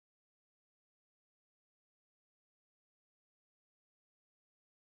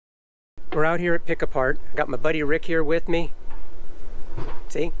we're out here at Pick Apart. I got my buddy Rick here with me.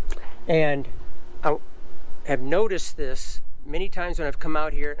 See? And I have noticed this many times when I've come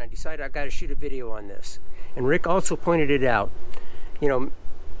out here and I decided I've got to shoot a video on this. And Rick also pointed it out, you know,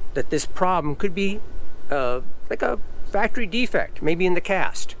 that this problem could be like a factory defect, maybe in the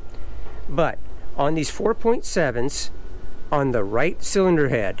cast. But on these 4.7s, on the right cylinder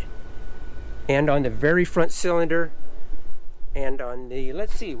head, and on the very front cylinder, and on the,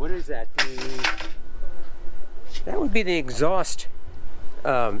 let's see, what is that? That would be the exhaust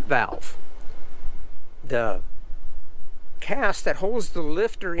valve. The cast that holds the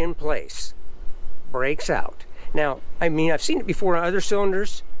lifter in place breaks out. Now, I mean, I've seen it before on other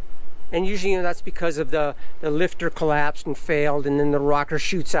cylinders, and usually, you know, that's because of the lifter collapsed and failed, and then the rocker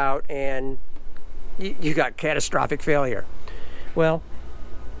shoots out, and you got catastrophic failure. Well,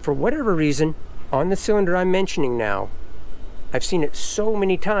 for whatever reason, on the cylinder I'm mentioning now, I've seen it so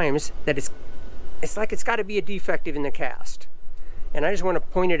many times that it's like it's got to be a defective in the cast. And I just want to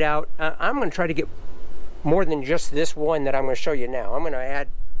point it out. I'm going to try to get more than just this one that I'm going to show you now. I'm going to add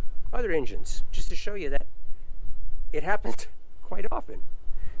other engines just to show you that it happens quite often.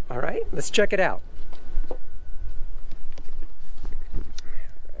 All right, let's check it out.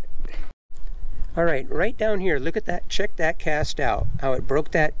 All right, right down here, look at that, check that cast out, how it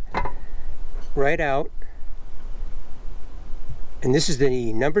broke that right out. And this is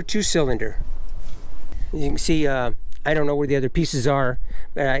the number 2 cylinder. You can see, I don't know where the other pieces are,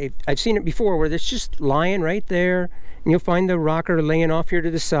 but I've seen it before where it's just lying right there, and you'll find the rocker laying off here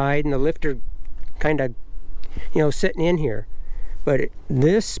to the side and the lifter kind of, you know, sitting in here. But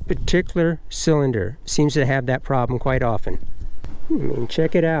this particular cylinder seems to have that problem quite often. I mean,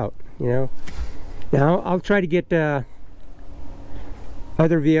 check it out, you know. Now, I'll try to get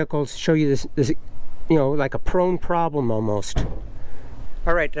other vehicles, show you this, you know, like a prone problem almost.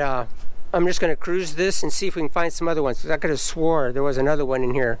 All right, I'm just going to cruise this and see if we can find some other ones, because I could have swore there was another one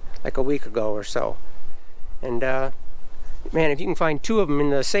in here like a week ago or so. And man, if you can find 2 of them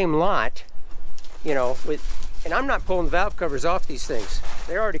in the same lot, you know, and I'm not pulling the valve covers off these things.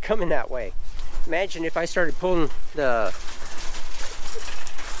 They're already coming that way. Imagine if I started pulling the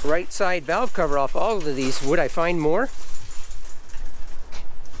right side valve cover off all of these, would I find more?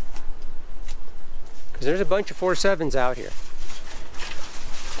 Because there's a bunch of 4.7s out here.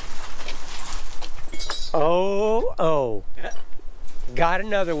 Oh, got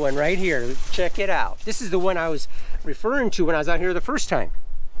another one right here. Check it out. This is the one I was referring to when I was out here the first time.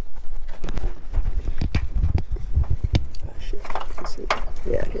 Oh, shit.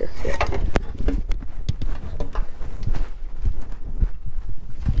 Yeah, here. Yeah.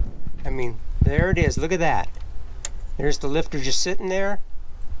 I mean, there it is. Look at that. There's the lifter just sitting there,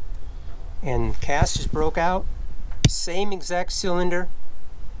 and the cast just broke out. Same exact cylinder.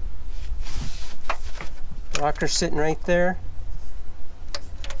 Rocker sitting right there.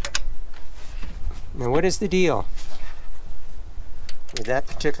 Now, what is the deal with that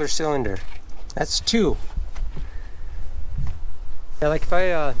particular cylinder? That's 2. Now, like if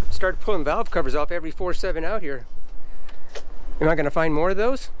I start pulling valve covers off every 4.7 out here, am I going to find more of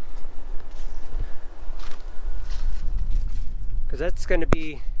those? Because that's going to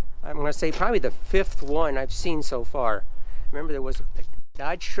be, I'm going to say, probably the 5th one I've seen so far. Remember, there was a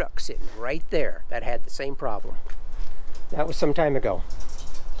Dodge truck sitting right there that had the same problem. That was some time ago.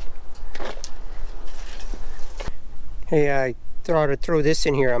 Hey, I thought I'd throw this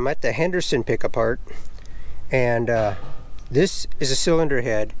in here. I'm at the Henderson Pick Apart, and this is a cylinder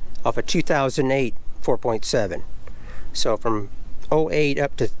head off a 2008 4.7. So from 08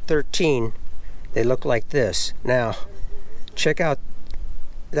 up to 13, they look like this. Now, check out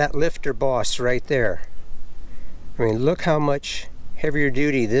that lifter boss right there. I mean, look how much heavier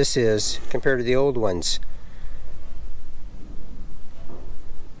duty this is compared to the old ones.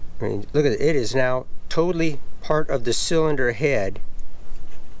 I mean, look at it. It is now totally part of the cylinder head.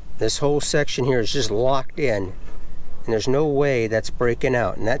 This whole section here is just locked in, and there's no way that's breaking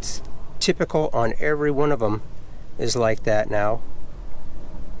out. And that's typical on every one of them, is like that now.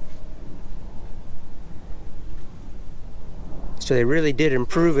 So they really did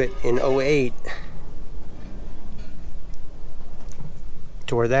improve it in 08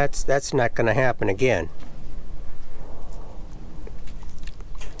 to where that's not going to happen again.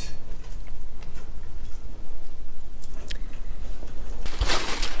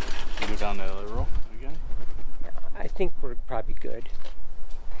 Go down the other row again? I think we're probably good.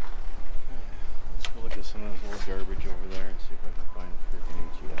 Let's go look at some of this old garbage over there and see if I can find freaking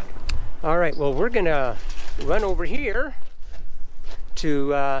HE. All right, well, we're gonna run over here to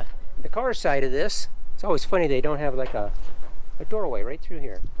the car side of this. It's always funny they don't have like a doorway right through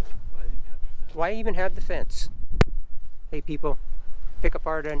here. Well, I didn't Why even have the fence? Hey people, pick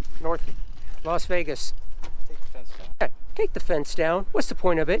apart in North Las Vegas. Take the fence down. Yeah, take the fence down. What's the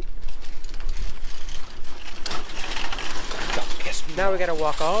point of it? Now we gotta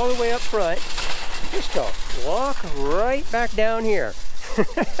walk all the way up front. Just to walk right back down here.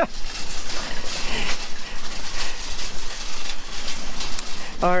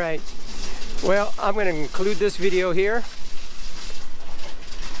 All right, well, I'm gonna conclude this video here.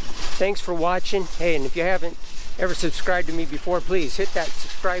 Thanks for watching. Hey, and if you haven't ever subscribed to me before, please hit that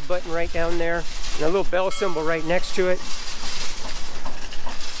subscribe button right down there and a little bell symbol right next to it.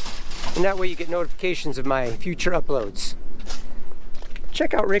 And that way you get notifications of my future uploads.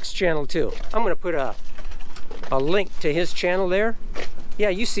 Check out Rick's channel too. I'm gonna put a link to his channel there. Yeah,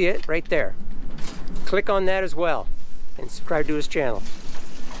 you see it right there. Click on that as well and subscribe to his channel.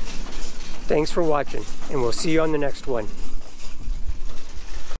 Thanks for watching, and we'll see you on the next one.